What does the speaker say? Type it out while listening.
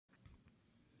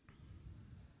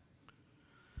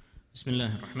بسم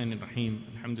الله الرحمن الرحيم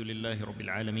الحمد لله رب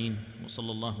العالمين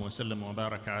وصلى الله وسلم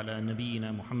وبارك على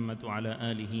نبينا محمد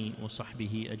وعلى آله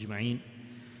وصحبه أجمعين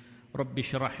رب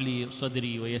اشرح لي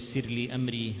صدري ويسر لي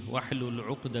أمري واحلل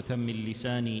عقدة من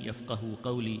لساني يفقه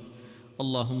قولي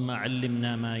اللهم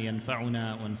علمنا ما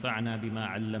ينفعنا وانفعنا بما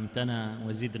علمتنا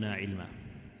وزدنا علما.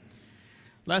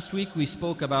 Last week we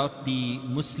spoke about the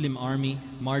Muslim army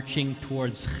marching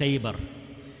towards Khaybar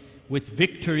with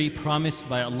victory promised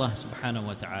by Allah subhanahu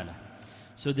wa ta'ala.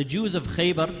 So the Jews of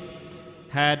Khaybar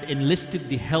had enlisted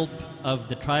the help of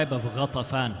the tribe of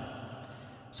Ghatafan.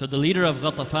 So the leader of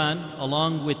Ghatafan,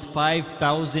 along with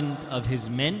 5,000 of his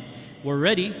men, were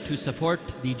ready to support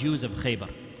the Jews of Khaybar.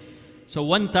 So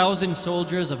 1,000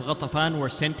 soldiers of Ghatafan were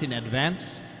sent in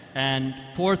advance and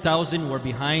 4,000 were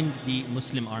behind the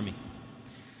Muslim army.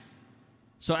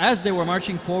 So as they were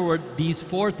marching forward, these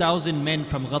 4,000 men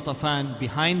from Ghatafan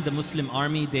behind the Muslim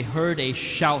army, they heard a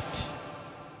shout.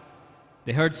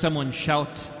 They heard someone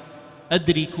shout,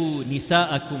 "Adriku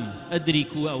nisa'akum,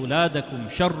 adriku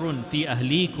awladakum, sharrun fi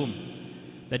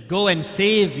ahlikum." That go and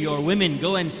save your women,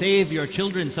 go and save your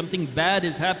children, something bad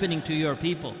is happening to your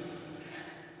people.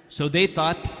 So they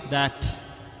thought that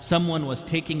someone was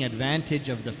taking advantage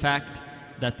of the fact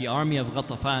that the army of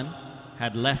Ghatafan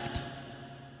had left.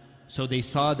 So they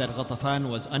saw that Ghatafan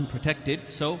was unprotected,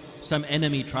 so some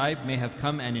enemy tribe may have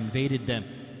come and invaded them.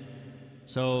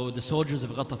 So the soldiers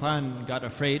of Ghatafan got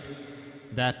afraid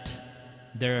that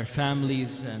their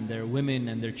families and their women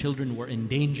and their children were in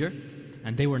danger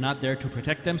and they were not there to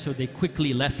protect them, so they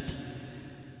quickly left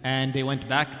and they went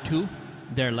back to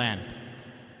their land.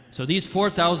 So these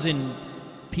 4,000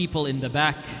 people in the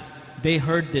back, they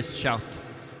heard this shout.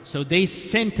 So they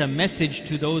sent a message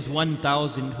to those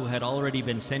 1,000 who had already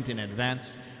been sent in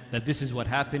advance that this is what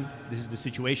happened, this is the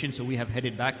situation, so we have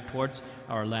headed back towards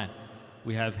our land.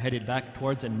 We have headed back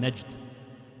towards Najd.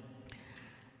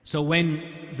 So when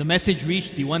the message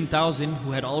reached the 1,000 who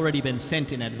had already been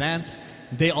sent in advance,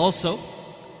 they also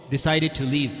decided to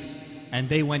leave and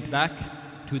they went back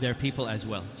to their people as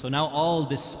well. So now all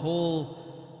this whole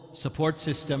support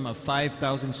system of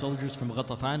 5,000 soldiers from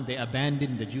Ghatafan, they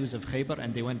abandoned the Jews of Khaybar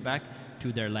and they went back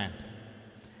to their land.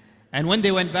 And when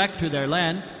they went back to their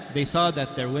land, they saw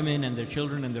that their women and their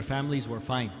children and their families were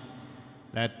fine,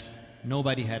 that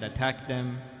nobody had attacked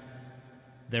them,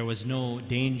 there was no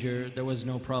danger, there was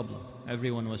no problem.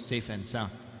 Everyone was safe and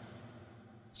sound.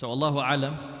 So Allahu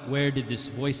Alam, where did this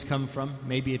voice come from?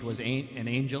 Maybe it was an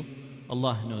angel.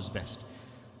 Allah knows best.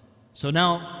 So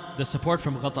now the support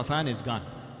from Ghatafan is gone.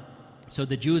 So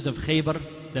the Jews of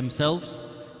Khaybar themselves,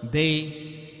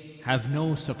 they have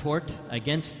no support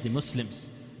against the Muslims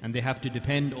and they have to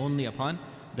depend only upon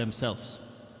themselves.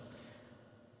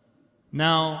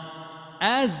 Now,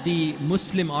 as the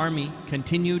Muslim army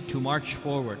continued to march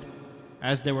forward,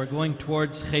 as they were going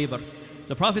towards Khaybar,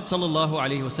 the Prophet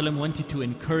ﷺ wanted to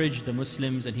encourage the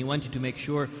Muslims and he wanted to make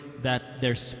sure that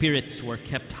their spirits were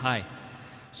kept high.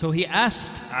 So he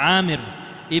asked Amir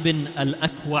ibn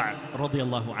al-Akwa'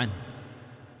 radiyallahu anhu.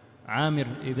 Amir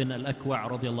ibn al-Akwa'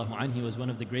 radiyallahu anhu, he was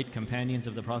one of the great companions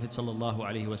of the Prophet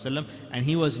ﷺ, and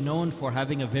he was known for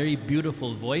having a very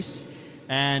beautiful voice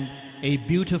and a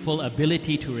beautiful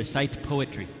ability to recite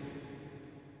poetry.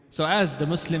 So as the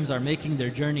Muslims are making their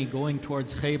journey going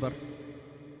towards Khaybar,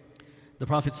 the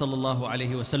Prophet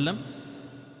ﷺ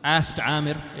asked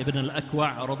Amir ibn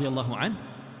al-Akwa' radiyallahu anhu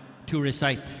to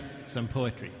recite some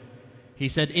poetry. He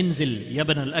said, "Inzil ya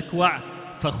ibn al-Akwa'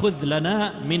 fakhudh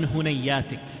lana min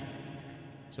hunayyatik."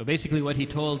 So basically what he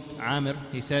told Amir,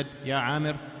 he said, "Ya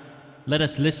Amir, let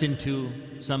us listen to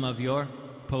some of your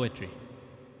poetry."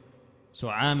 So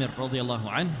Amir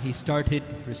radiallahu anh, he started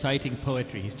reciting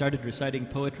poetry. He started reciting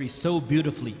poetry so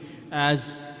beautifully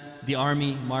as the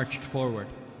army marched forward.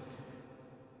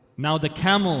 Now the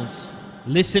camels,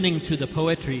 listening to the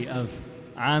poetry of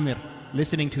Amir,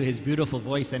 listening to his beautiful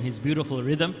voice and his beautiful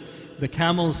rhythm, the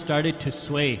camels started to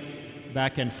sway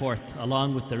back and forth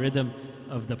along with the rhythm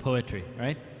of the poetry,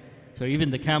 right? So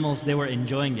even the camels, they were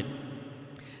enjoying it.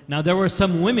 Now there were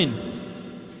some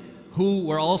women who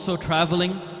were also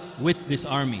traveling with this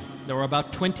army. There were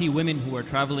about 20 women who were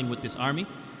traveling with this army.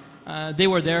 They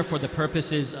were there for the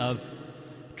purposes of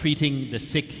treating the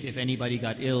sick. If anybody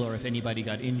got ill or if anybody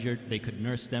got injured, they could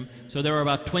nurse them. So there were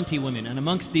about 20 women. And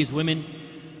amongst these women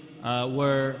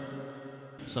were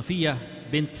Safiya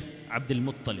bint Abdul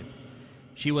Muttalib.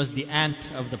 She was the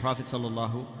aunt of the Prophet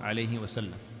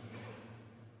ﷺ.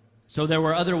 So there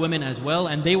were other women as well,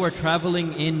 and they were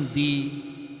traveling in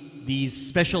these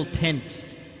special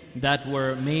tents that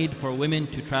were made for women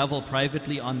to travel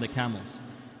privately on the camels.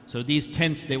 So these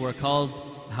tents, they were called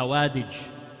hawadij.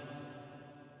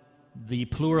 the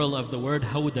plural of the word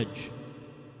hawdaj.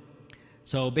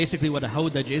 So basically what a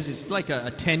hawdaj is, it's like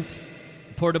a tent,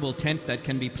 a portable tent that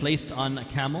can be placed on a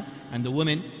camel, and the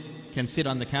woman can sit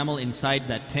on the camel inside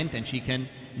that tent and she can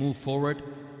move forward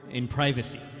in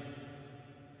privacy.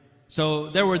 So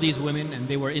there were these women and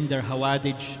they were in their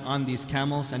hawadij on these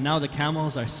camels, and now the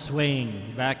camels are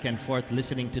swaying back and forth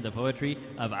listening to the poetry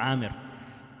of Amir.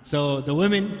 So the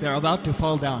women, they're about to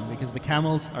fall down because the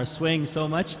camels are swaying so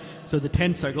much, so the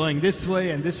tents are going this way,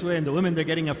 and the women, they're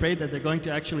getting afraid that they're going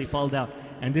to actually fall down.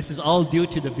 And this is all due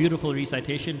to the beautiful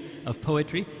recitation of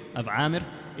poetry of Amir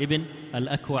ibn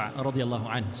al-Akwa' radiyallahu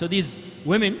anhu. So these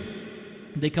women,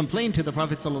 they complained to the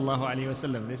Prophet sallallahu alaihi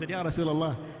wasallam. They said, Ya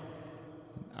Rasulullah,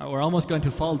 we're almost going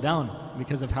to fall down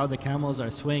because of how the camels are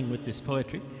swaying with this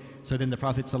poetry. So then the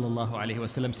Prophet sallallahu alaihi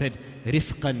wasallam said,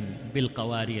 Rifqan bil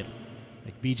qawarir,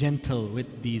 like be gentle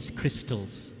with these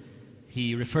crystals.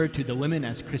 He referred to the women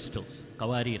as crystals,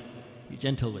 qawarir, be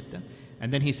gentle with them.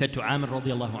 And then he said to Amir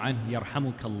radiallahu anhu,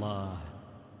 Yarhamukallah,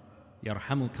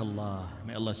 Yarhamukallah,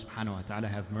 may Allah subhanahu wa ta'ala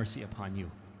have mercy upon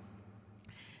you.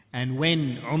 And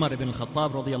when Umar ibn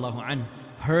Khattab radiallahu anhu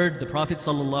heard the Prophet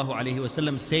sallallahu alaihi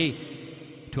wasallam say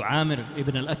to Amir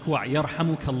ibn al-Akwa',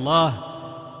 Yarhamukallah,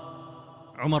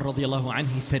 Umar radiallahu anhu,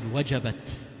 he said,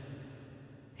 Wajabat.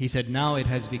 He said, now it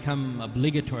has become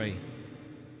obligatory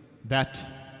that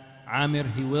Amir,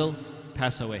 he will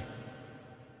pass away.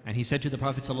 And he said to the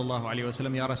Prophet sallallahu alaihi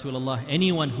wasallam, Ya Rasulullah,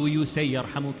 anyone who you say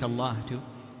Yarhamukallah to,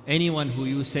 anyone who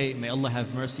you say may Allah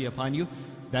have mercy upon you,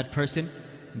 that person,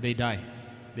 they die.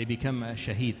 They become a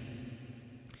shaheed.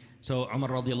 So Umar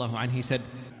radiallahu anhu, he said,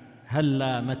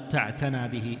 Halla matta'tana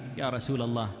bihi, Ya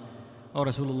Rasulullah. Oh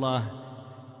Rasulullah,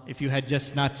 if you had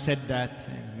just not said that,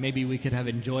 maybe we could have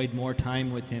enjoyed more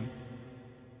time with him.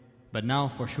 But now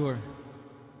for sure,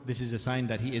 this is a sign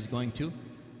that he is going to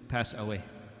pass away.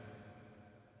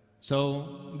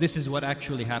 So this is what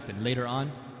actually happened. Later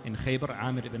on in Khaybar,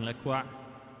 Amir ibn al-Akwa'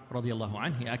 radiallahu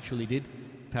anhu, he actually did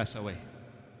pass away.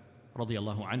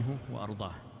 Radiallahu anhu wa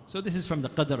ardah. So this is from the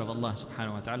qadr of Allah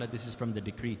subhanahu wa ta'ala. This is from the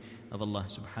decree of Allah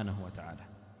subhanahu wa ta'ala.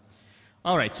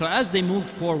 Alright, so as they move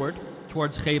forward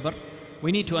towards Khaybar,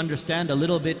 we need to understand a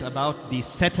little bit about the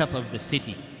setup of the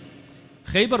city.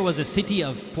 Khaybar was a city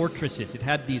of fortresses. It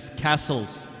had these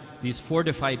castles, these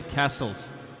fortified castles,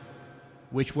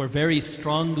 which were very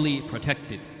strongly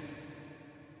protected.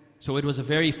 So it was a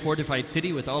very fortified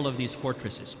city with all of these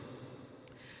fortresses.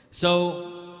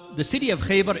 So the city of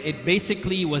Khaybar, it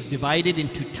basically was divided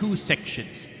into two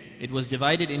sections. It was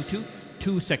divided into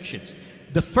two sections.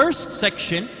 The first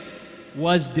section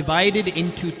was divided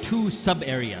into two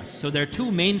sub-areas. So there are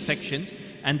two main sections,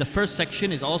 and the first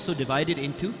section is also divided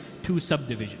into two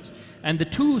subdivisions. And the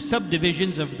two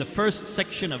subdivisions of the first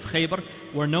section of Khaybar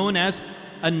were known as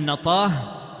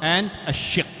An-Natah and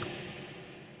Ash-Shiq.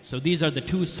 So these are the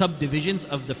two subdivisions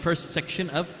of the first section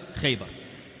of Khaybar.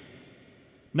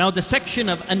 Now the section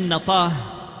of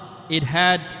An-Natah, it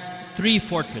had three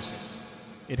fortresses.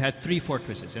 It had three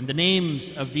fortresses. And the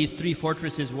names of these three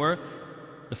fortresses were,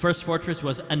 the first fortress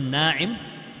was An-Na'im.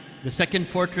 The second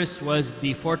fortress was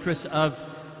the fortress of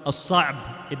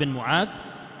As-Sa'b ibn Mu'adh.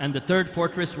 And the third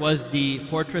fortress was the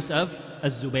fortress of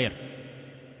Az-Zubair.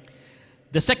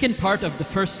 The second part of the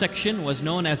first section was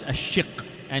known as Ash-Shiq,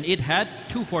 and it had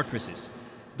two fortresses,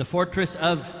 the fortress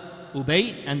of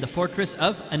Ubay and the fortress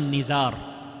of An-Nizar.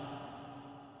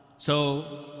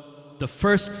 So the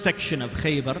first section of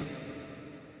Khaybar,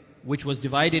 which was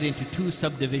divided into two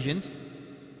subdivisions,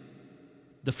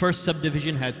 the first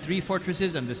subdivision had three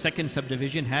fortresses and the second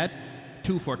subdivision had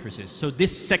two fortresses. So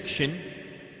this section,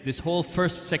 this whole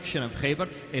first section of Khaybar,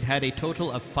 it had a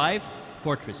total of 5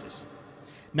 fortresses.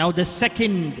 Now the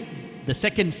second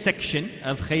section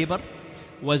of Khaybar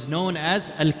was known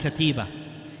as Al-Katiba.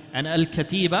 And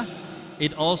Al-Katiba,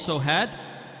 it also had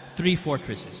 3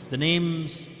 fortresses. The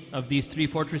names of these 3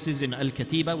 fortresses in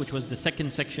Al-Katiba, which was the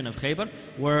second section of Khaybar,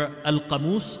 were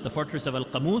Al-Qamus, the fortress of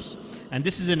Al-Qamus. And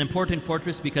this is an important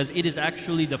fortress because it is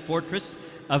actually the fortress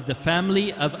of the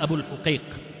family of Abu al-Huqayq.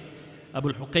 Abu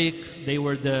al-Huqayq, they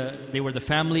were the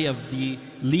family of the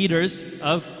leaders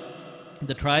of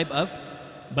the tribe of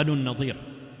Banu Nadir.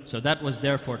 So that was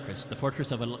their fortress, the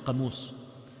fortress of Al-Qamus.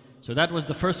 So that was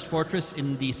the first fortress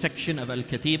in the section of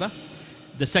Al-Katiba.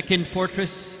 The second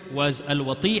fortress was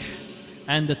Al-Watih,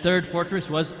 and the third fortress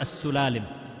was As-Sulalim.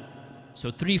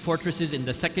 So 3 fortresses in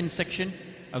the second section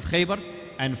of Khaybar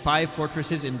and 5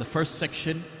 fortresses in the first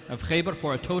section of Khaybar,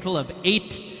 for a total of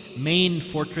 8 main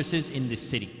fortresses in this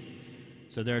city.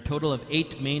 So there are a total of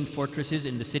 8 main fortresses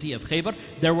in the city of Khaybar.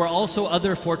 There were also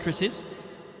other fortresses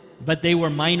but they were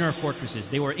minor fortresses.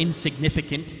 They were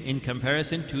insignificant in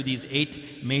comparison to these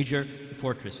 8 major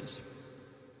fortresses.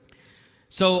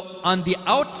 So on the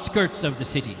outskirts of the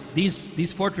city,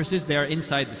 these fortresses, they are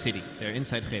inside the city. They're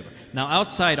inside Khaybar. Now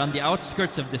outside, on the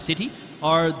outskirts of the city,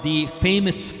 are the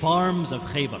famous farms of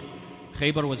Khaybar.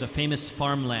 Khaybar was a famous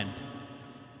farmland.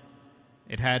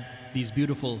 It had these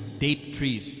beautiful date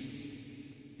trees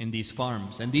in these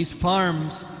farms. And these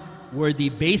farms were the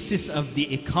basis of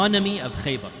the economy of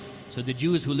Khaybar. So the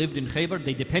Jews who lived in Khaybar,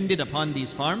 they depended upon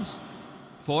these farms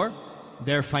for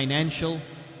their financial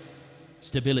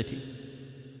stability.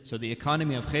 So the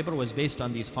economy of Khaybar was based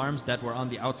on these farms that were on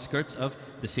the outskirts of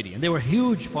the city. And they were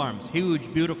huge farms,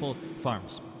 huge, beautiful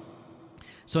farms.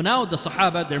 So now the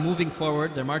Sahaba, they're moving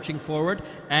forward, they're marching forward,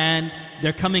 and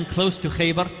they're coming close to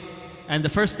Khaybar. And the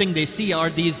first thing they see are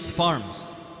these farms,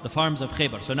 the farms of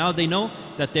Khaybar. So now they know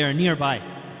that they are nearby.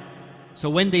 So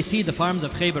when they see the farms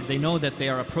of Khaybar, they know that they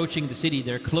are approaching the city,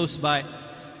 they're close by.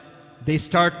 They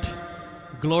start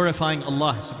glorifying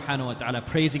Allah subhanahu wa ta'ala,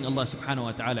 praising Allah subhanahu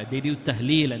wa ta'ala. They do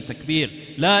tahleel and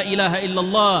takbir. La ilaha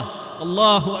illallah,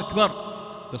 Allahu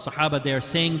Akbar. The Sahaba, they are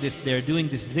saying this, they are doing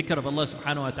this dhikr of Allah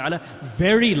subhanahu wa ta'ala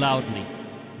very loudly.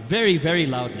 Very, very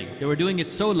loudly. They were doing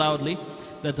it so loudly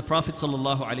that the Prophet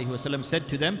sallallahu alaihi wasallam said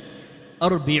to them,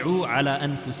 أربعوا على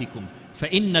أنفسكم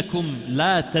فإنكم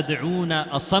لا تدعون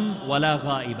أصم ولا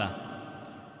غائبا.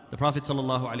 The Prophet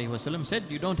sallallahu alaihi wasallam said,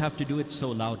 you don't have to do it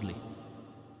so loudly,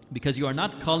 because you are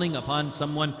not calling upon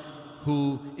someone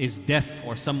who is deaf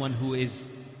or someone who is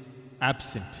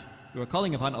absent. You are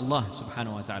calling upon Allah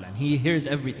subhanahu wa ta'ala, and He hears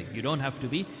everything. You don't have to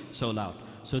be so loud.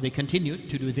 So they continued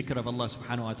to do dhikr of Allah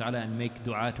subhanahu wa ta'ala and make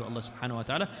dua to Allah subhanahu wa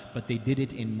ta'ala, but they did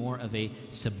it in more of a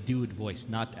subdued voice,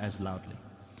 not as loudly.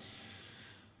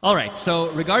 Alright,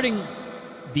 so regarding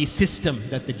the system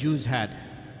that the Jews had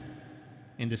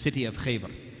in the city of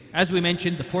Khaybar, as we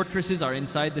mentioned, the fortresses are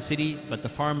inside the city, but the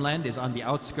farmland is on the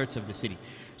outskirts of the city.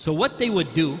 So what they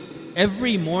would do,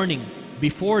 every morning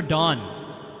before dawn,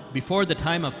 before the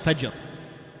time of Fajr,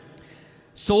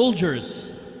 soldiers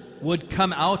would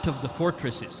come out of the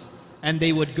fortresses and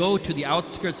they would go to the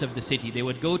outskirts of the city. They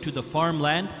would go to the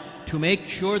farmland to make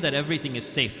sure that everything is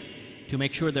safe, to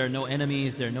make sure there are no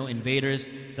enemies, there are no invaders,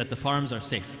 that the farms are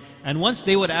safe. And once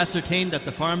they would ascertain that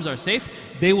the farms are safe,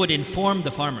 they would inform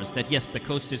the farmers that yes, the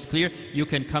coast is clear, you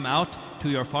can come out to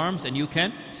your farms and you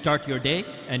can start your day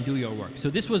and do your work.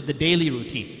 So this was the daily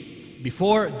routine.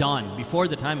 Before dawn, before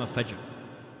the time of Fajr,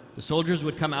 the soldiers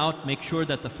would come out, make sure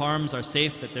that the farms are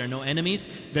safe, that there are no enemies.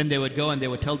 Then they would go and they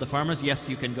would tell the farmers, yes,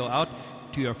 you can go out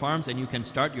to your farms and you can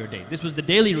start your day. This was the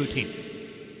daily routine.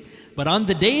 But on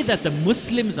the day that the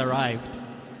Muslims arrived,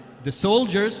 the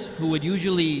soldiers who would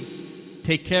usually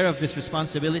take care of this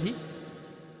responsibility,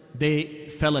 they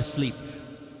fell asleep.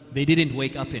 They didn't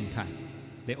wake up in time.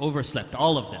 They overslept,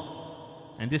 all of them.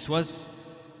 And this was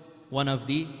one of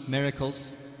the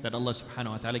miracles that Allah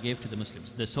subhanahu wa ta'ala gave to the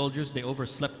Muslims. The soldiers, they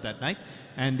overslept that night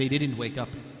and they didn't wake up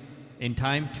in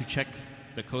time to check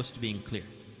the coast being clear.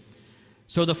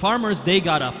 So the farmers, they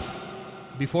got up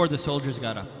before the soldiers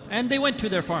got up, and they went to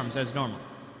their farms as normal.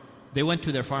 They went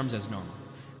to their farms as normal.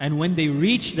 And when they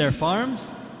reached their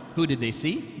farms, who did they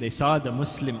see? They saw the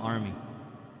Muslim army.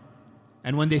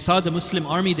 And when they saw the Muslim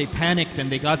army, they panicked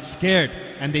and they got scared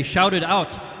and they shouted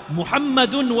out,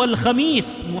 Muhammadun wal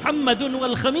Khamis, Muhammadun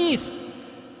wal Khamis.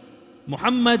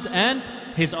 Muhammad and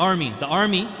his army. The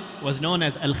army was known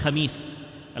as Al-Khamis.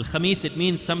 Al-Khamis, it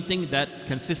means something that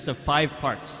consists of 5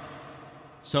 parts.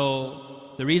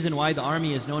 So the reason why the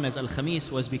army is known as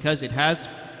Al-Khamis was because it has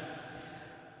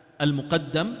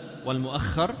Al-Muqaddam,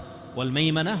 Wal-Muakhar,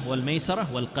 Wal-Maymanah,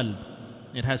 Wal-Maysarah, Wal-Qalb.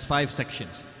 It has 5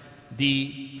 sections.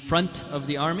 The front of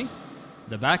the army,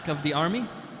 the back of the army,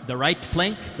 the right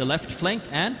flank, the left flank,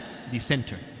 and the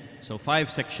center. So 5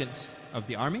 sections of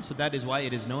the army. So that is why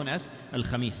it is known as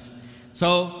Al-Khamis.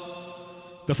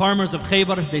 So the farmers of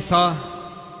Khaybar, they saw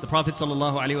the Prophet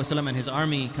ﷺ and his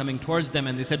army coming towards them,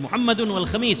 and they said, Muhammadun wal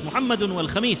Khamis, Muhammadun wal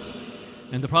Khamis.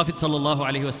 And the Prophet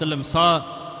ﷺ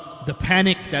saw the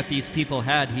panic that these people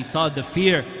had. He saw the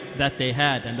fear that they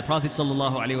had. And the Prophet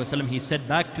ﷺ, he said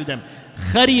back to them,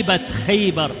 Kharibat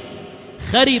Khaybar,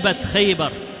 Kharibat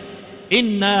Khaybar,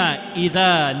 Inna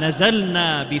idha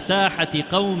nazalna bisahati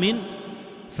qawmin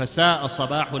فَسَاءَ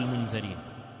صَبَاحُ الْمُنذَرِينَ.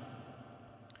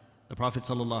 The Prophet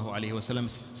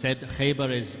ﷺ said, Khaybar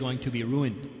is going to be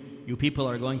ruined. You people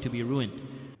are going to be ruined.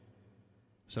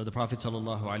 So the Prophet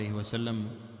ﷺ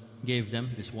gave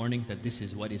them this warning that this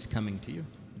is what is coming to you.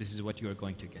 This is what you are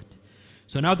going to get.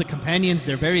 So now the companions,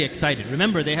 they're very excited.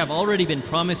 Remember, they have already been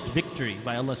promised victory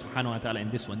by Allah subhanahu wa ta'ala in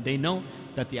this one. They know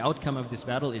that the outcome of this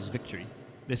battle is victory.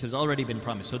 This has already been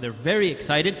promised. So they're very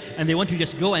excited and they want to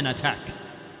just go and attack.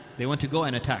 They want to go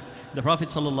and attack. The Prophet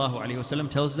ﷺ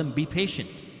tells them, be patient.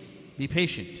 Be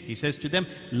patient. He says to them,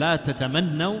 لا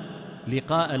تتمنوا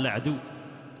لقاء العدو.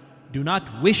 Do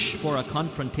not wish for a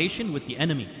confrontation with the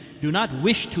enemy. Do not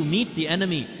wish to meet the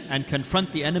enemy and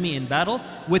confront the enemy in battle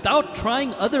without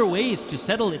trying other ways to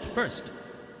settle it first.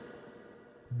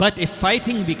 But if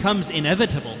fighting becomes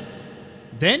inevitable,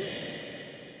 then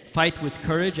fight with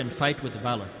courage and fight with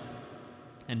valor.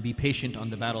 And be patient on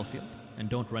the battlefield and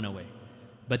don't run away.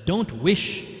 But don't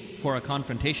wish for a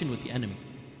confrontation with the enemy.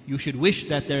 You should wish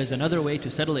that there is another way to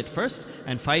settle it first,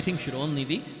 and fighting should only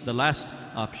be the last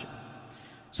option.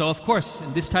 So of course,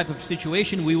 in this type of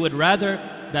situation, we would rather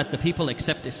that the people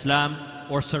accept Islam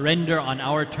or surrender on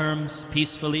our terms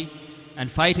peacefully, and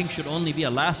fighting should only be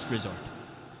a last resort.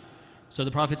 So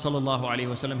the Prophet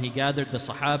ﷺ, he gathered the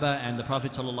Sahaba, and the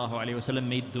Prophet ﷺ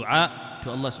made dua to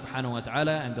Allah subhanahu wa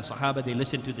ta'ala, and the Sahaba, they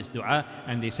listened to this dua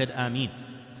and they said Ameen.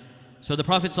 So the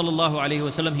Prophet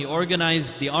ﷺ, he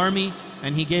organized the army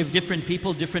and he gave different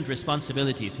people different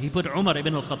responsibilities. He put Umar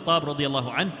ibn al-Khattab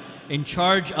radiallahu anh in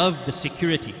charge of the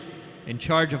security, in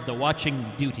charge of the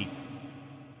watching duty.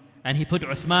 And he put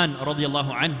Uthman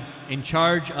radiallahu anh in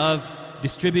charge of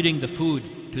distributing the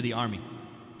food to the army,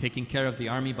 taking care of the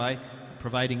army by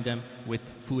providing them with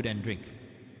food and drink.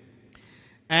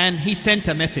 And he sent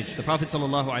a message. The Prophet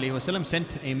ﷺ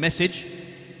sent a message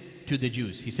to the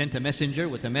Jews. He sent a messenger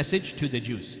with a message to the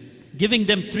Jews, giving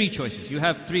them three choices. You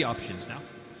have three options now.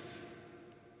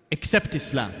 Accept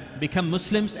Islam, become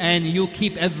Muslims, and you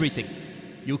keep everything.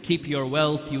 You keep your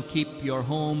wealth, you keep your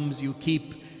homes, you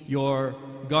keep your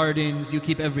gardens, you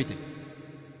keep everything.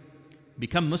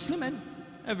 Become Muslim and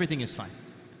everything is fine.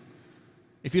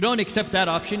 If you don't accept that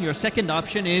option, your second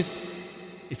option is,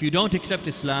 if you don't accept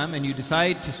Islam and you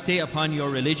decide to stay upon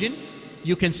your religion,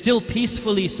 you can still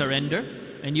peacefully surrender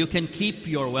and you can keep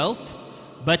your wealth,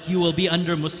 but you will be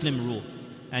under Muslim rule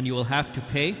and you will have to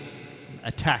pay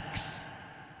a tax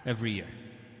every year.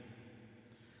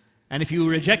 And if you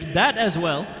reject that as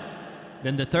well,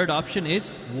 then the third option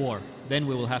is war. Then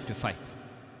we will have to fight.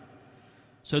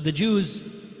 So the Jews,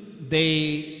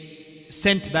 they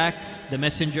sent back the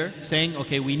messenger saying,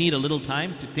 okay, we need a little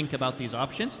time to think about these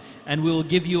options and we will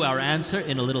give you our answer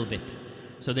in a little bit.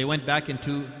 So they went back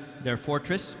into their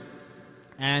fortress,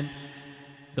 and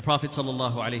the Prophet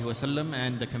ﷺ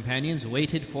and the companions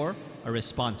waited for a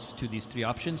response to these three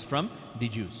options from the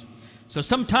Jews. So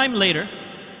some time later,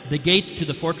 the gate to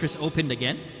the fortress opened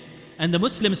again, and the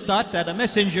Muslims thought that a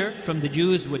messenger from the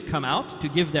Jews would come out to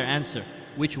give their answer.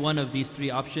 Which one of these three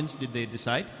options did they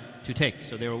decide to take?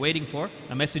 So they were waiting for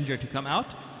a messenger to come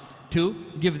out to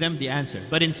give them the answer.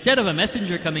 But instead of a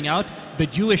messenger coming out, the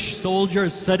Jewish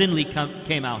soldiers suddenly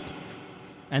came out,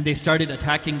 and they started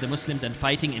attacking the Muslims and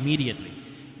fighting immediately.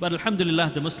 But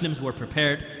alhamdulillah, the Muslims were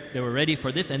prepared, they were ready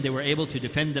for this, and they were able to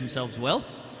defend themselves well.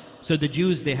 So the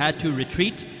Jews, they had to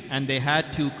retreat and they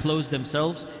had to close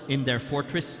themselves in their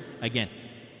fortress again.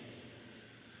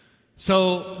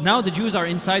 So now the Jews are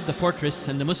inside the fortress,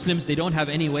 and the Muslims, they don't have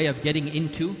any way of getting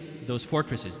into those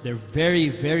fortresses. They're very,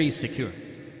 very secure.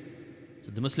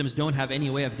 So the Muslims don't have any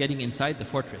way of getting inside the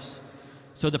fortress.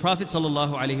 So the Prophet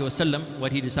ﷺ,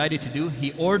 what he decided to do,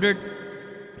 he ordered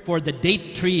for the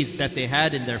date trees that they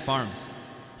had in their farms,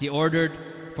 he ordered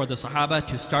for the Sahaba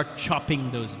to start chopping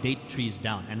those date trees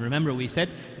down. And remember, we said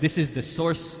this is the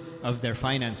source of their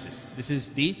finances. This is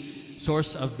the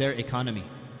source of their economy,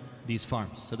 these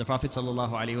farms. So the Prophet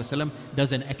ﷺ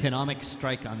does an economic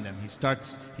strike on them.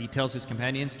 He tells his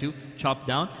companions to chop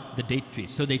down the date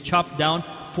trees. So they chopped down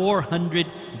 400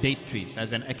 date trees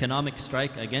as an economic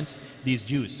strike against these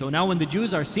Jews. So now when the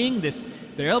Jews are seeing this,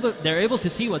 they're able to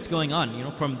see what's going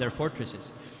on, from their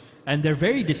fortresses. And they're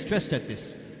very distressed at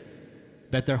this,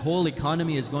 that their whole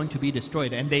economy is going to be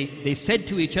destroyed. And they said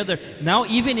to each other, now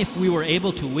even if we were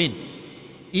able to win,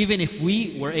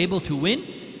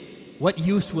 what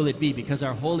use will it be? Because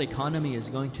our whole economy is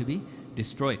going to be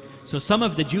destroyed. So some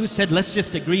of the Jews said, let's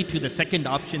just agree to the second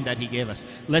option that he gave us.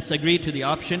 Let's agree to the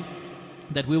option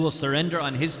that we will surrender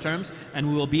on his terms and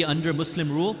we will be under Muslim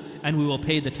rule and we will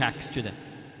pay the tax to them.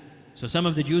 So some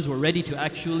of the Jews were ready to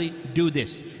actually do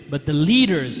this. But the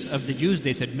leaders of the Jews,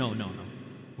 they said, no.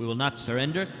 We will not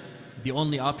surrender. The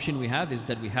only option we have is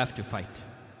that we have to fight.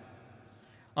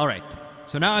 All right.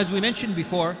 So now, as we mentioned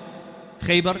before,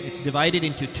 Khaybar, it's divided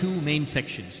into two main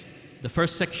sections. The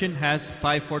first section has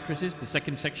 5 fortresses. The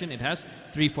second section, it has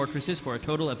 3 fortresses, for a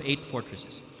total of 8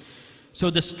 fortresses. So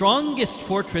the strongest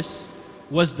fortress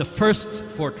was the first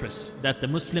fortress that the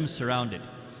Muslims surrounded.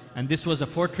 And this was a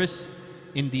fortress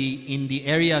in the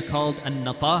area called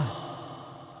An-Natah.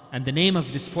 And the name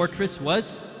of this fortress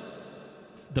was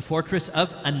the fortress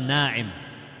of An-Na'im.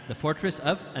 The fortress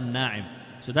of An-Na'im.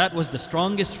 So that was the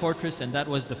strongest fortress, and that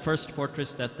was the first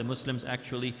fortress that the Muslims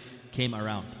actually came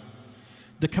around.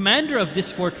 The commander of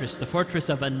this fortress, the fortress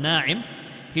of An-Na'im,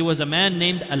 he was a man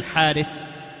named Al-Harith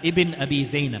ibn Abi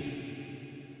Zaynab.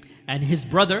 And his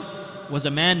brother was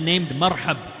a man named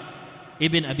Marhab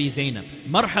ibn Abi Zaynab.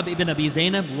 Marhab ibn Abi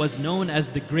Zaynab was known as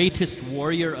the greatest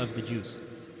warrior of the Jews.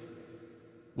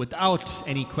 Without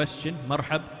any question,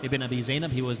 Marhab ibn Abi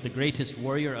Zaynab, he was the greatest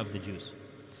warrior of the Jews.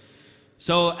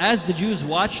 So as the Jews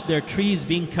watched their trees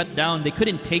being cut down, they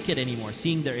couldn't take it anymore.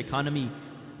 Seeing their economy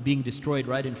being destroyed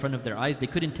right in front of their eyes, they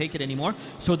couldn't take it anymore.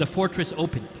 So the fortress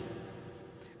opened.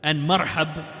 And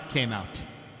Marhab came out.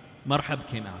 Marhab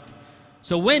came out.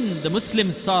 So when the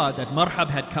Muslims saw that Marhab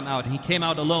had come out, he came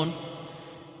out alone,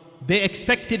 they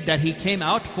expected that he came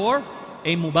out for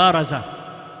a mubaraza.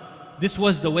 This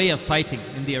was the way of fighting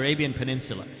in the Arabian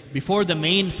Peninsula. Before the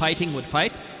main fighting would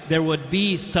fight, there would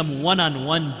be some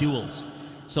one-on-one duels.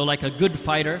 So like a good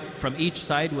fighter from each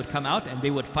side would come out and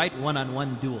they would fight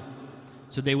one-on-one duel.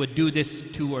 So they would do this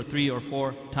 2 or 3 or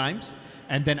 4 times,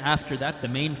 and then after that the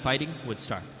main fighting would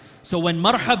start. So when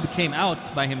Marhab came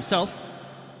out by himself,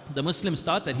 the Muslims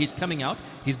thought that he's coming out,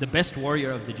 he's the best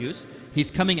warrior of the Jews,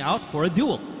 he's coming out for a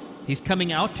duel. He's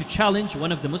coming out to challenge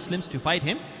one of the Muslims to fight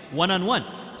him one-on-one.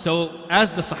 So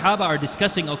as the Sahaba are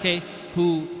discussing, okay,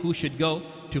 who should go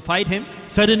to fight him,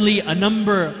 suddenly a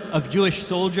number of Jewish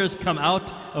soldiers come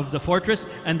out of the fortress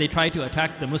and they try to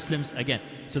attack the Muslims again.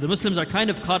 So the Muslims are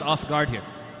kind of caught off guard here.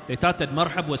 They thought that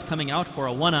Marhab was coming out for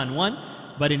a one-on-one,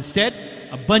 but instead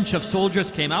a bunch of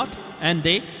soldiers came out and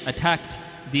they attacked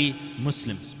the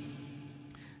Muslims.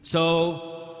 So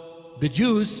the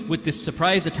Jews, with this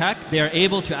surprise attack, they are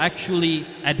able to actually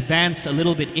advance a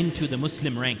little bit into the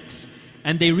Muslim ranks.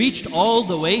 And they reached all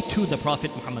the way to the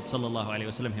Prophet Muhammad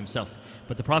ﷺ himself.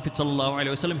 But the Prophet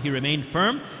ﷺ, he remained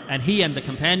firm, and he and the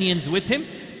companions with him,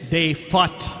 they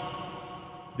fought.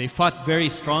 They fought very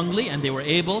strongly, and they were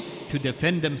able to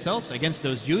defend themselves against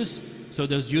those Jews. So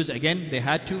those Jews, again, they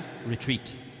had to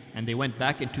retreat. And they went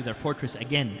back into their fortress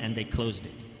again, and they closed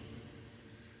it.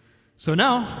 So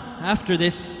now, after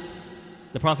this,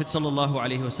 the Prophet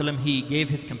ﷺ, he gave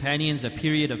his companions a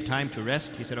period of time to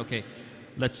rest. He said, okay,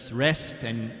 let's rest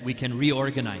and we can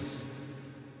reorganize.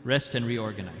 Rest and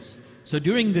reorganize. So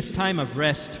during this time of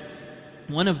rest,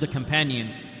 one of the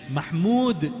companions,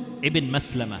 Mahmud ibn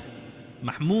Maslama.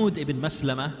 Mahmud ibn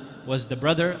Maslama was the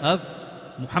brother of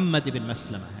Muhammad ibn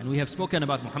Maslama. And we have spoken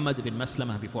about Muhammad ibn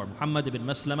Maslama before. Muhammad ibn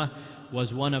Maslama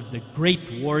was one of the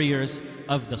great warriors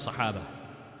of the Sahaba.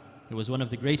 He was one of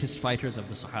the greatest fighters of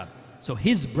the Sahaba. So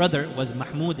his brother was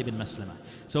Mahmud ibn Maslama.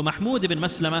 So Mahmud ibn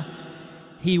Maslama,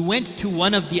 he went to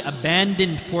one of the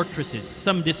abandoned fortresses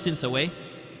some distance away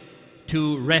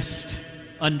to rest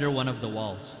under one of the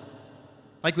walls.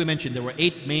 Like we mentioned, there were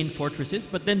 8 main fortresses,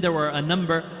 but then there were a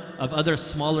number of other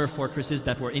smaller fortresses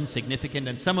that were insignificant,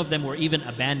 and some of them were even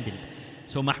abandoned.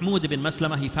 So Mahmud ibn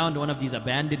Maslama, he found one of these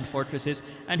abandoned fortresses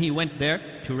and he went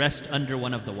there to rest under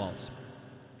one of the walls.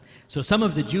 So some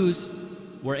of the Jews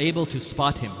were able to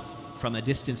spot him from a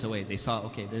distance away. They saw,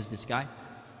 okay, there's this guy.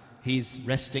 He's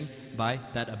resting by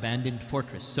that abandoned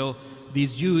fortress. So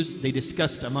these Jews, they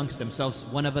discussed amongst themselves,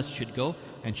 one of us should go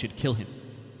and should kill him.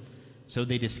 So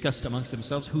they discussed amongst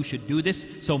themselves who should do this.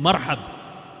 So Marhab,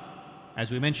 as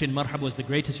we mentioned, Marhab was the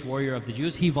greatest warrior of the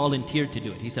Jews. He volunteered to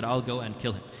do it. He said, I'll go and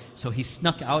kill him. So he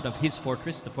snuck out of his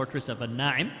fortress, the fortress of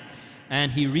An-Na'im,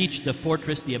 and he reached the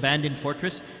fortress, the abandoned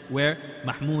fortress, where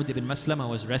Mahmud ibn Maslama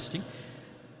was resting.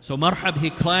 So Marhab, he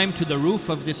climbed to the roof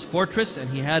of this fortress and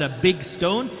he had a big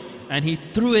stone and he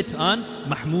threw it on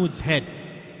Mahmud's head.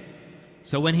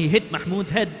 So when he hit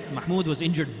Mahmud's head, Mahmud was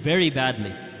injured very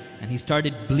badly and he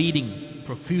started bleeding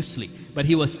profusely, but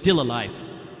he was still alive.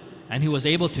 And he was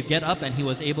able to get up and he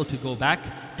was able to go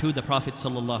back to the Prophet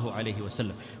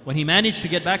ﷺ. When he managed to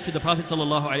get back to the Prophet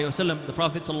ﷺ, the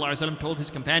Prophet ﷺ told his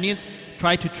companions,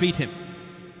 try to treat him,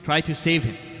 try to save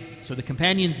him. So the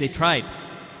companions, they tried.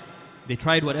 They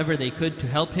tried whatever they could to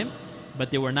help him,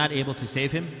 but they were not able to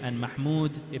save him. And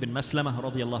Mahmud ibn Maslama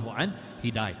radiallahu anh,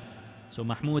 he died. So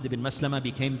Mahmud ibn Maslama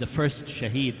became the first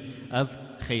shaheed of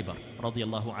Khaybar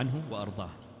radiallahu anhu wa ardah.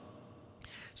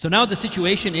 So now the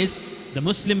situation is, the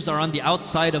Muslims are on the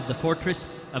outside of the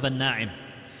fortress of An-Na'im,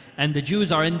 and the Jews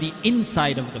are in the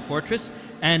inside of the fortress,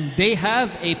 and they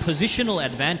have a positional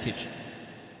advantage.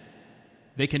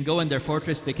 They can go in their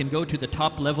fortress, they can go to the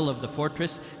top level of the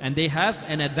fortress, and they have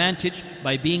an advantage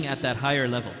by being at that higher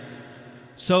level.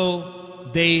 So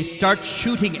they start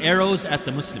shooting arrows at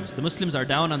the Muslims. The Muslims are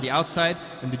down on the outside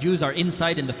and the Jews are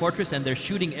inside in the fortress, and they're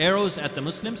shooting arrows at the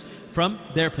Muslims from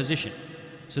their position.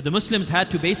 So the Muslims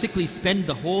had to basically spend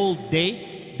the whole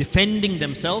day defending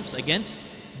themselves against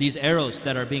these arrows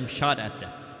that are being shot at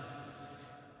them.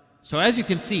 So as you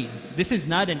can see, this is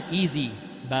not an easy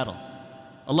battle.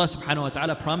 Allah subhanahu wa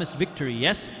ta'ala promised victory,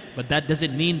 yes, but that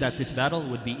doesn't mean that this battle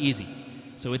would be easy.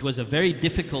 So it was a very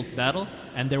difficult battle,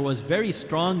 and there was very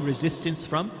strong resistance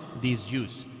from these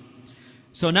Jews.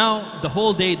 So now the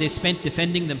whole day they spent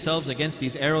defending themselves against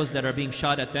these arrows that are being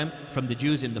shot at them from the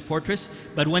Jews in the fortress.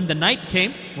 But when the night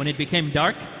came, when it became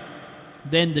dark,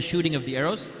 then the shooting of the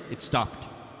arrows, it stopped.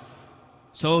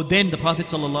 So then the Prophet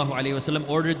ﷺ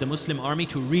ordered the Muslim army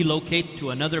to relocate to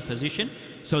another position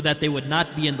so that they would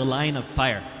not be in the line of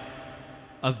fire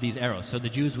of these arrows. So the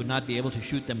Jews would not be able to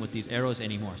shoot them with these arrows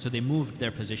anymore. So they moved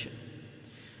their position.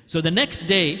 So the next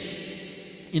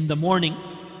day, in the morning,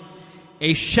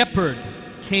 a shepherd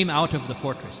came out of the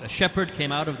fortress. A shepherd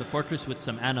came out of the fortress with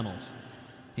some animals.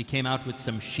 He came out with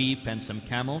some sheep and some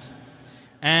camels.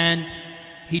 And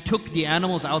he took the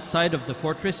animals outside of the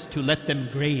fortress to let them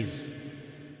graze.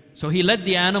 So he led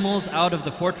the animals out of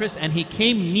the fortress and he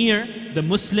came near the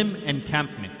Muslim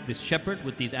encampment. This shepherd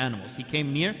with these animals, he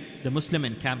came near the Muslim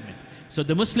encampment. So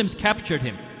the Muslims captured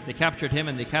him. They captured him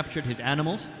and they captured his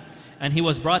animals, and he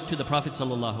was brought to the Prophet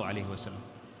ﷺ.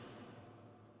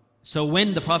 So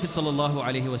when the Prophet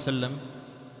ﷺ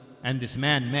and this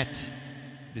man met,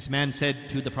 this man said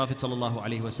to the Prophet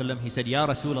ﷺ, he said, Ya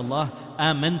Rasulullah,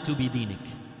 amantu bi dinik.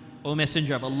 O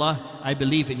Messenger of Allah, I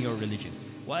believe in your religion.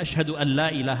 وَأَشْهَدُ أَن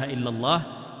لَا إِلَهَ إِلَّا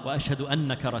اللَّهِ وَأَشْهَدُ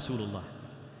أَنَّكَ رَسُولُ اللَّهِ.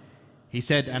 He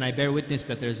said, and I bear witness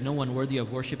that there is no one worthy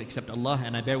of worship except Allah,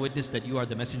 and I bear witness that you are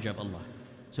the Messenger of Allah.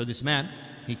 So this man,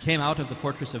 he came out of the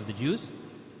fortress of the Jews,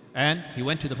 and he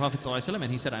went to the Prophet ﷺ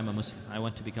and he said, I'm a Muslim. I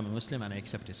want to become a Muslim and I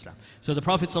accept Islam. So the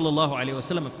Prophet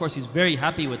ﷺ, of course, he's very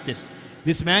happy with this.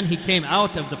 This man, he came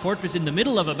out of the fortress in the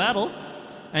middle of a battle,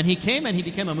 and he came and he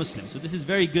became a Muslim. So this is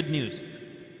very good news.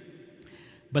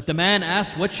 But the man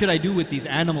asked, what should I do with these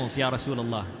animals, Ya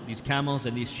Rasulullah? These camels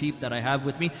and these sheep that I have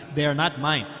with me, they are not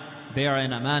mine. They are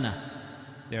an amana.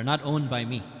 They are not owned by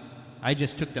me. I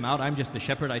just took them out. I'm just the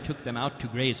shepherd. I took them out to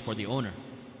graze for the owner.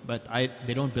 But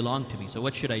they don't belong to me. So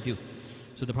what should I do?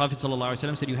 So the Prophet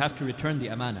ﷺ said, you have to return the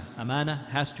amana. Amana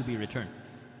has to be returned.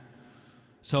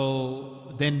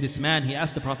 So then this man, he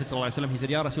asked the Prophet ﷺ, he said,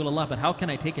 Ya Rasulullah, but how can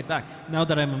I take it back? Now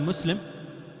that I'm a Muslim,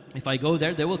 if I go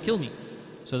there, they will kill me.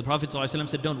 So the Prophet ﷺ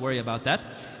said, don't worry about that.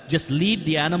 Just lead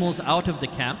the animals out of the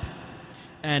camp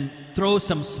and throw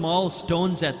some small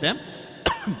stones at them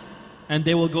and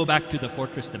they will go back to the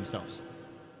fortress themselves.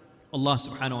 Allah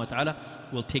subhanahu wa ta'ala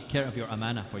will take care of your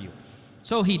amana for you.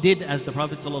 So he did as the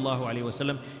Prophet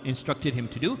ﷺ instructed him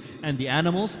to do, and the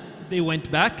animals, they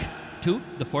went back to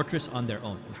the fortress on their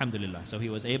own. Alhamdulillah. So he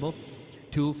was able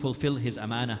to fulfill his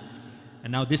amana.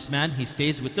 And now this man, he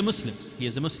stays with the Muslims. He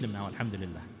is a Muslim now,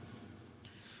 alhamdulillah.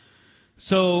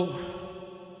 So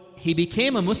he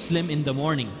became a Muslim in the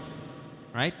morning,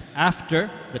 right?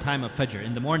 After the time of Fajr.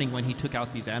 In the morning when he took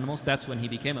out these animals, that's when he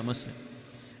became a Muslim.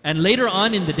 And later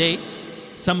on in the day,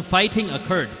 some fighting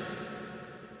occurred.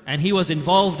 And he was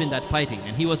involved in that fighting.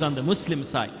 And he was on the Muslim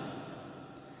side.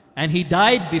 And he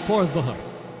died before Dhuhr.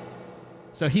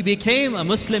 So he became a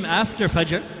Muslim after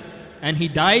Fajr. And he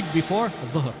died before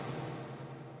Dhuhr.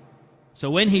 So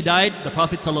when he died, the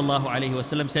Prophet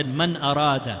ﷺ said, Man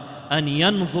arada an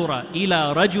yanzura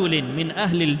ila rajulin min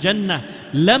ahli al-jannah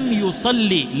lam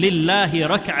yusalli lillahi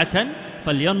rak'atan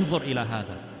falyanzur ila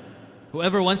hadha.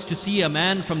 Whoever wants to see a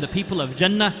man from the people of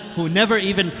Jannah who never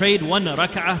even prayed one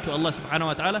rak'ah to Allah subhanahu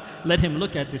wa ta'ala, let him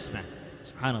look at this man.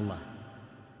 Subhanallah.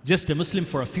 Just a Muslim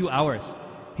for a few hours.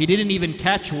 He didn't even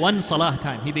catch one salah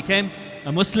time. He became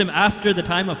a Muslim after the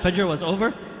time of Fajr was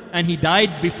over, and he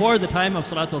died before the time of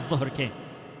Salatul Dhuhr came.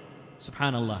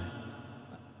 Subhanallah.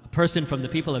 A person from the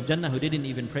people of Jannah who didn't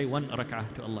even pray one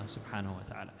rak'ah to Allah subhanahu wa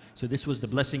ta'ala. So this was the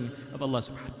blessing of Allah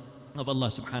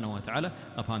subhanahu wa ta'ala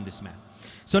upon this man.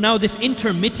 So now this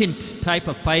intermittent type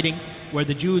of fighting, where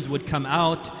the Jews would come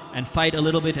out and fight a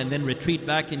little bit and then retreat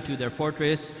back into their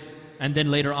fortress, and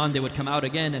then later on they would come out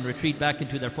again and retreat back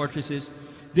into their fortresses.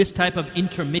 This type of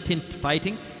intermittent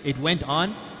fighting, it went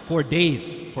on for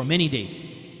days, for many days.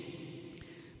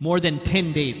 More than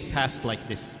 10 days passed like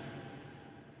this.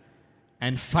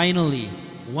 And finally,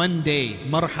 one day,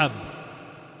 Marhab,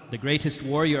 the greatest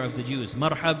warrior of the Jews,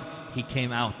 Marhab, he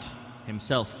came out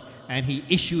himself and he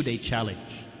issued a challenge.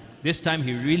 This time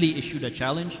he really issued a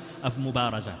challenge of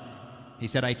Mubaraza. He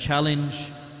said, I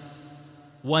challenge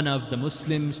one of the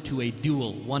Muslims to a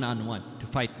duel, one-on-one, to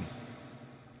fight me.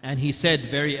 And he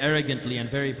said very arrogantly and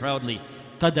very proudly,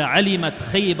 قَدْ عَلِمَتْ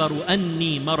خَيْبَرُ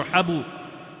أَنِّي مَرْحَبُ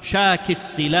شَاكِ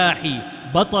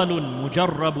السِّلَاحِ بَطَلٌ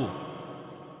مُجَرَّبُ.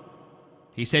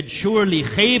 He said, surely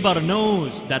Khaybar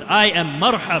knows that I am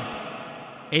Marhab,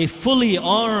 a fully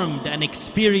armed and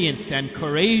experienced and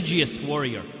courageous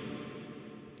warrior.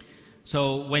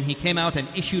 So when he came out and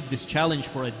issued this challenge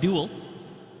for a duel,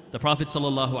 the Prophet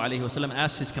ﷺ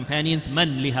asked his companions,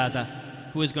 Man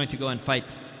lihada? Who is going to go and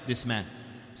fight this man?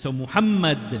 So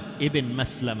Muhammad ibn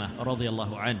Maslama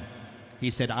radiallahu anh, he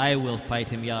said, I will fight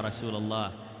him, Ya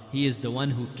Rasulullah. He is the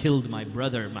one who killed my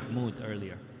brother Mahmud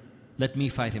earlier. Let me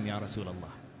fight him, Ya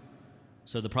Rasulullah.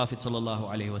 So the Prophet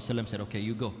ﷺ said, okay,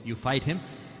 you go, you fight him.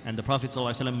 And the Prophet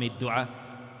ﷺ made dua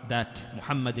that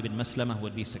Muhammad ibn Maslama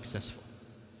would be successful.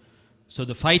 So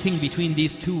the fighting between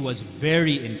these two was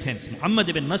very intense. Muhammad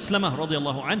ibn Maslama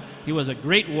radiallahu anh, he was a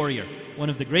great warrior, one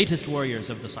of the greatest warriors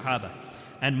of the Sahaba.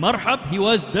 And Marhab, he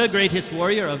was the greatest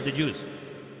warrior of the Jews.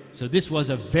 So this was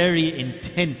a very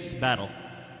intense battle.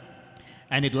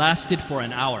 And it lasted for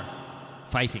an hour,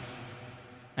 fighting.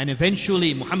 And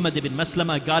eventually Muhammad ibn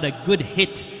Maslama got a good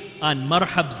hit on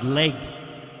Marhab's leg.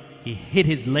 He hit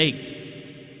his leg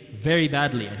very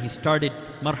badly, and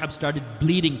Marhab started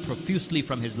bleeding profusely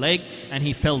from his leg, and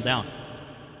he fell down.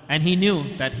 And he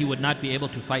knew that he would not be able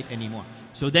to fight anymore.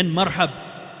 So then Marhab,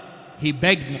 he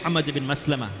begged Muhammad ibn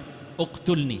Maslama,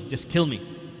 Uqtulni, just kill me,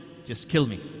 just kill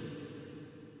me.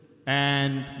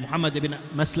 And Muhammad ibn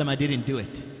Maslama didn't do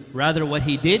it. Rather, what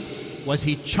he did was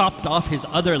he chopped off his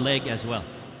other leg as well.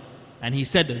 And he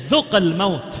said, ذُقَ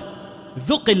الْمَوْتِ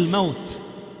ذُقِ الْمَوْتِ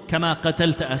كَمَا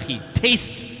قَتَلْتَ أَخِي.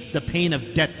 Taste the pain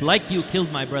of death like you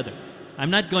killed my brother. I'm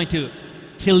not going to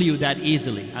kill you that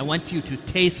easily. I want you to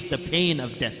taste the pain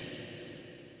of death.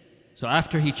 So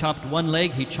after he chopped one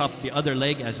leg, he chopped the other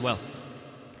leg as well.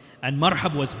 And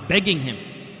Marhab was begging him,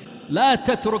 لا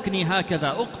تتركني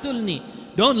هكذا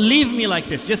اقتلني. Don't leave me like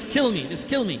this, just kill me, just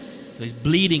kill me. So he's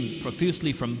bleeding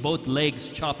profusely from both legs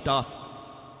chopped off.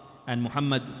 And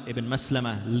Muhammad ibn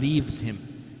Maslama leaves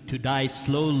him to die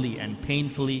slowly and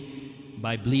painfully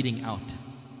by bleeding out.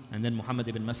 And then Muhammad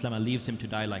ibn Maslama leaves him to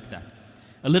die like that.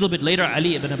 A little bit later,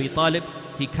 Ali ibn Abi Talib,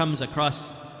 he comes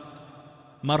across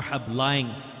Marhab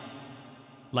lying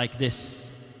like this.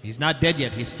 He's not dead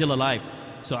yet, he's still alive.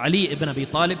 So Ali ibn Abi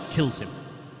Talib kills him.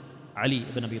 Ali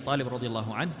ibn Abi Talib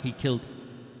radiallahu anh, he killed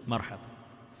Marhab.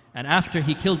 And after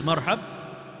he killed Marhab,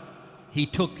 he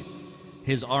took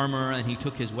his armor and he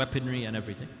took his weaponry and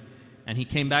everything. And he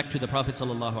came back to the Prophet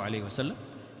sallallahu alaihi wasallam.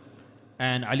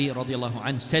 And Ali radiallahu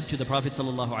anh said to the Prophet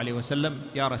sallallahu alaihi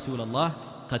wasallam, Ya Rasulullah,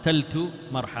 qataltu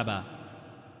Marhaba.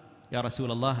 Ya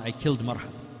Rasulullah, I killed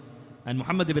Marhab. And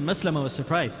Muhammad ibn Maslama was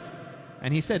surprised.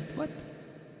 And he said, what?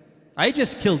 I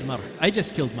just killed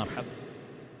Marhab.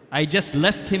 I just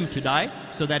left him to die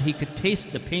so that he could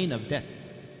taste the pain of death.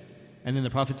 And then the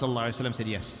Prophet ﷺ said,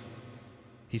 yes.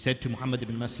 He said to Muhammad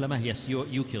ibn Maslama, yes,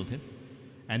 you killed him.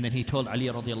 And then he told Ali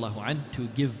radiallahu anh to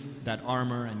give that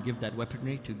armor and give that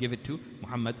weaponry, to give it to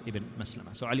Muhammad ibn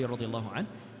Maslama. So Ali radiallahu anh,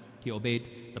 he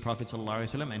obeyed the Prophet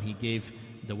ﷺ and he gave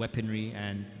the weaponry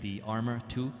and the armor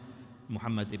to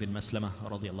Muhammad ibn Maslama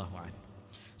radiallahu anh.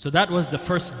 So that was the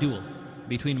first duel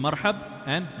between Marhab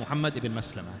and Muhammad ibn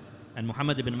Maslama. And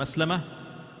Muhammad ibn Maslama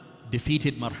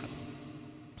defeated Marhab.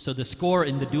 So the score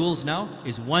in the duels now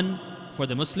is 1 for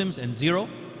the Muslims and 0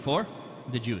 for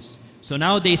the Jews. So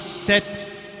now they sent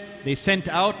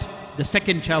out the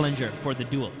second challenger for the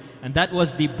duel. And that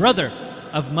was the brother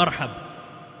of Marhab,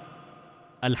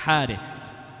 Al-Harith.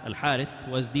 Al-Harith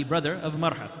was the brother of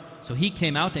Marhab. So he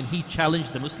came out and he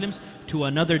challenged the Muslims to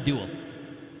another duel.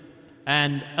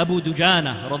 And Abu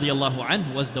Dujana radiallahu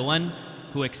anh was the one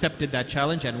who accepted that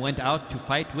challenge and went out to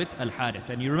fight with Al-Harith.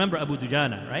 And you remember Abu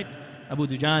Dujana, right? Abu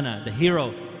Dujana, the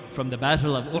hero from the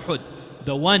Battle of Uhud,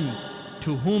 the one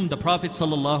to whom the Prophet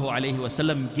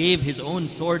ﷺ gave his own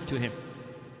sword to him.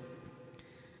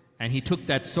 And he took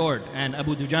that sword, and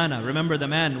Abu Dujana, remember the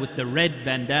man with the red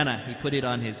bandana, he put it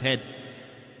on his head.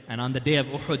 And on the day of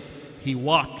Uhud, he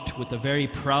walked with a very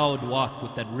proud walk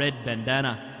with that red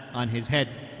bandana on his head.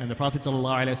 And the Prophet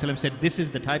ﷺ said, this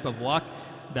is the type of walk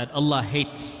that Allah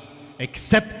hates,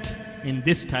 except in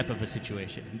this type of a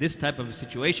situation. In this type of a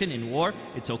situation, in war,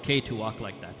 it's okay to walk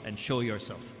like that and show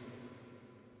yourself,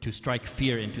 to strike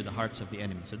fear into the hearts of the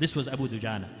enemy. So this was Abu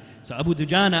Dujana. So Abu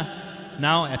Dujana,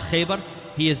 now at Khaybar,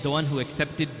 he is the one who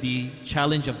accepted the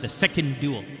challenge of the second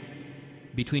duel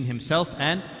between himself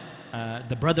and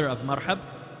the brother of Marhab,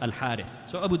 Al-Harith.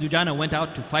 So Abu Dujana went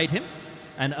out to fight him,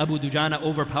 and Abu Dujana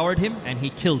overpowered him, and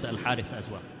he killed Al-Harith as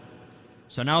well.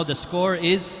 So now the score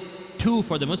is 2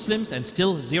 for the Muslims and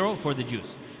still 0 for the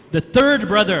Jews. The third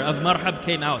brother of Marhab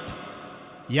came out,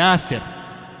 Yasir.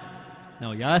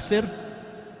 Now Yasir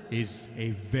is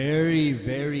a very,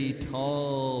 very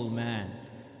tall man.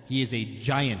 He is a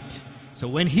giant. So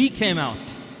when he came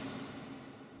out,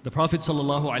 the Prophet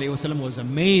ﷺ was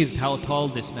amazed how tall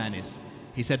this man is.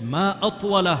 He said, Ma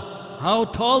atwala, how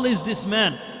tall is this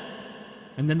man?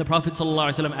 And then the Prophet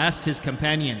ﷺ asked his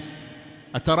companions,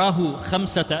 Atarahu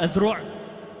khamsata adhru'?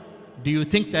 Do you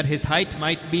think that his height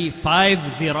might be 5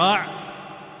 dhira'?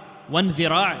 1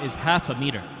 dhira' is half a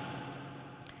meter.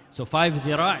 So 5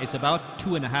 dhira' is about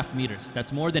 2.5 meters.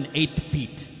 That's more than 8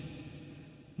 feet.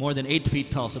 More than 8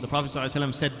 feet tall. So the Prophet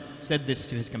ﷺ said this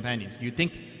to his companions. Do you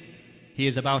think he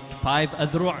is about 5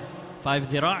 adhru', 5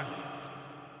 dhira'?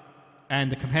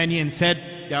 And the companion said,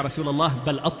 Ya Rasulullah,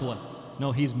 bal atwal.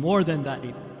 No, he's more than that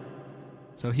even.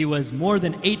 So he was more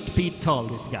than 8 feet tall,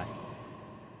 this guy.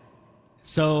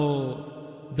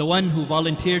 So the one who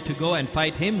volunteered to go and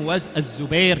fight him was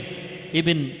Az-Zubair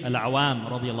ibn al-Awam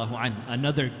radiyallahu anh,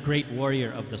 another great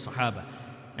warrior of the Sahaba.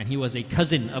 And he was a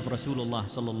cousin of Rasulullah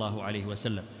sallallahu alayhi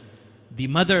wasallam. The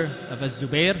mother of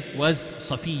Az-Zubair was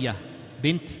Safiya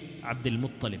bint Abdul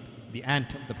Muttalib, the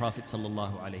aunt of the Prophet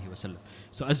sallallahu alayhi wasallam.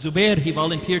 So Az-Zubair, he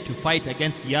volunteered to fight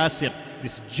against Yasir,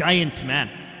 this giant man.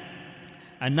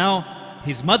 And now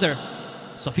his mother,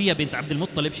 Safiya bint Abdul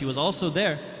Muttalib, she was also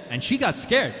there, and she got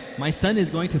scared. My son is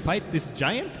going to fight this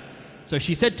giant? So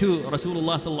she said to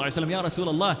Rasulullah sallallahu alayhi wasallam, Ya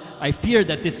Rasulullah, I fear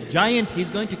that this giant, he's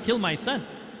going to kill my son.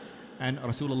 And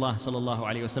Rasulullah sallallahu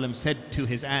alayhi wasallam said to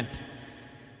his aunt,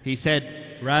 he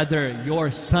said, rather your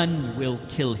son will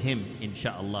kill him,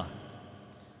 insha'Allah.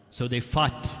 So they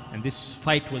fought, and this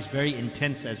fight was very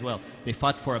intense as well. They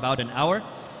fought for about an hour,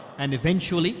 and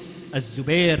eventually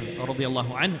Az-Zubair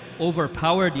radiyallahu anh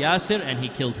overpowered Yasir and he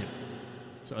killed him.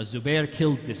 So Az-Zubair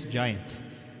killed this giant.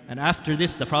 And after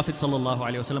this, the Prophet sallallahu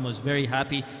alaihi wasallam was very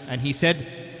happy, and he said,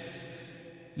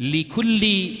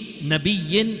 لِكُلِّ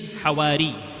نَبِيٍّ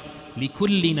حَوَارِي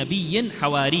لِكُلِّ نَبِيٍّ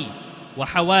حَوَارِي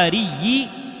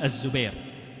وَحَوَارِيِّ Az-Zubair.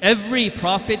 Every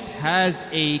prophet has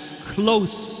a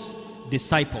close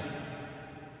disciple,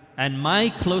 and my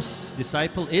close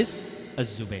disciple is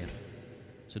Az-Zubair.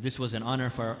 So this was an honor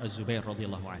for Az-Zubair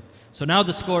radiallahu anh. So now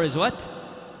the score is what?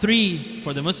 3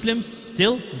 for the Muslims,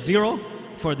 still 0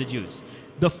 for the Jews.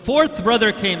 The fourth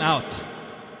brother came out,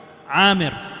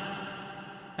 Amir,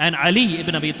 and Ali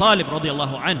ibn Abi Talib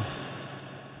radiallahu anh.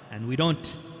 And we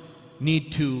don't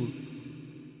need to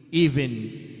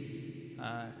even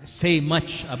say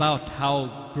much about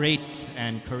how great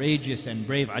and courageous and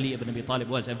brave Ali ibn Abi Talib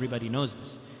was. Everybody knows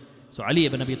this. So Ali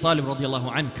ibn Abi Talib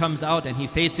radiallahu anh comes out and he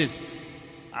faces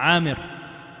Amir,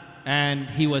 and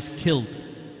he was killed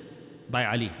by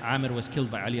Ali. Amir was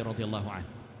killed by Ali radiallahu anh.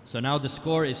 So now the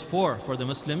score is 4 for the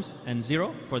Muslims and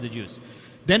 0 for the Jews.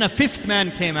 Then a fifth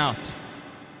man came out.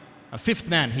 A fifth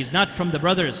man. He's not from the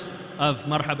brothers of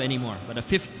Marhab anymore, but a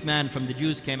fifth man from the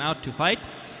Jews came out to fight.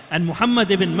 And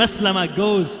Muhammad ibn Maslama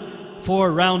goes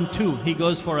for round 2. He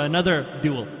goes for another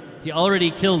duel. He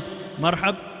already killed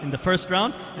Marhab in the first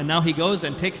round, and now he goes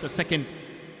and takes a second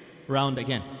round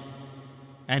again.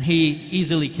 And he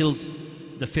easily kills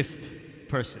the fifth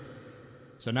person.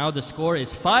 So now the score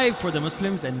is 5 for the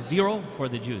Muslims and 0 for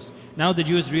the Jews. Now the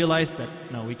Jews realize that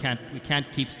no, we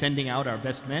can't keep sending out our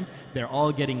best men. They're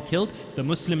all getting killed. The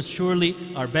Muslims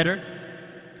surely are better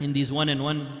in these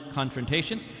one-on-one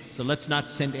confrontations. So let's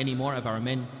not send any more of our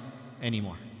men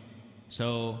anymore.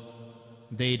 So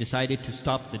they decided to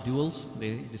stop the duels.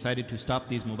 They decided to stop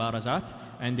these mubarazat,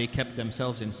 and they kept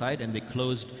themselves inside, and they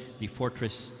closed the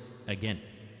fortress again.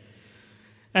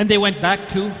 And they went back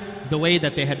to the way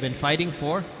that they had been fighting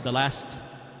for the last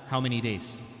how many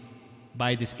days?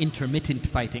 By this intermittent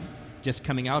fighting, just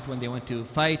coming out when they went to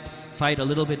fight a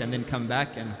little bit, and then come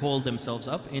back and hold themselves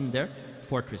up in their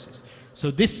fortresses. So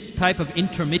this type of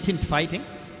intermittent fighting,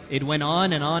 it went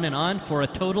on and on and on for a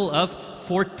total of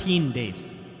 14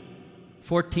 days.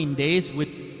 14 days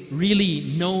with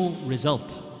really no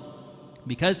result.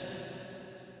 Because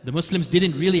the Muslims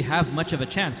didn't really have much of a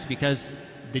chance, because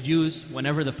the Jews,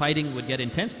 whenever the fighting would get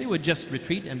intense, they would just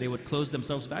retreat and they would close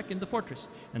themselves back in the fortress.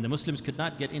 And the Muslims could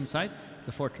not get inside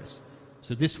the fortress.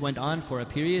 So this went on for a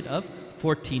period of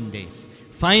 14 days.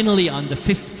 Finally, on the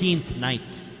 15th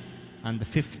night,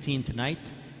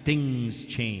 things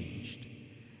changed.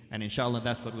 And inshallah,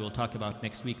 that's what we will talk about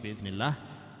next week, bi'idhnillah.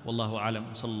 Wallahu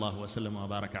alam, sallallahu wa sallam wa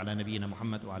baraka ala nabiyyina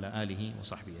Muhammad wa ala alihi wa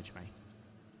sahbihi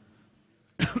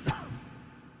ajma'in.